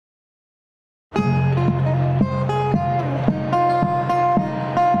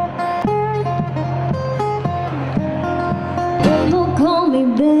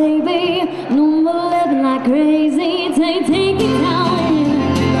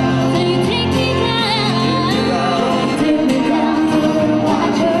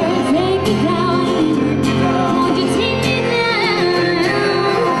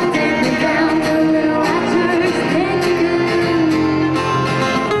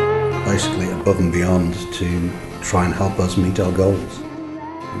basically above and beyond to try and help us meet our goals.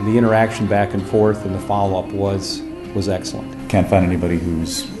 The interaction back and forth and the follow-up was excellent. Can't find anybody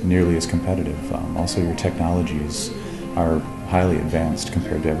who's nearly as competitive. Also, your technologies are highly advanced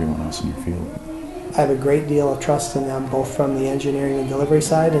compared to everyone else in your field. I have a great deal of trust in them, both from the engineering and delivery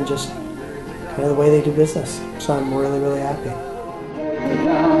side and just kind of the way they do business. So I'm really, really happy.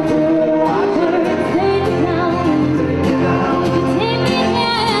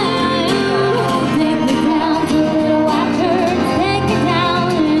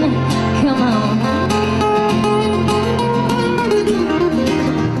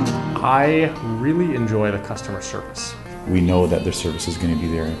 I really enjoy the customer service. We know that their service is going to be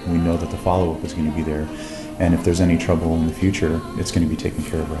there. We know that the follow-up is going to be there. And if there's any trouble in the future, it's going to be taken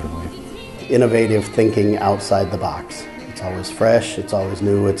care of right away. Innovative thinking outside the box. It's always fresh, it's always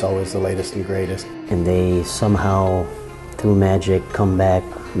new, it's always the latest and greatest. And they somehow, through magic, come back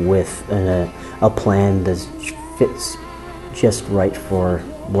with a plan that fits just right for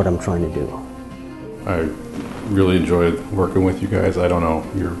what I'm trying to do. I really enjoyed working with you guys. I don't know,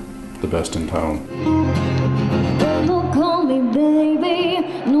 you're the best in town.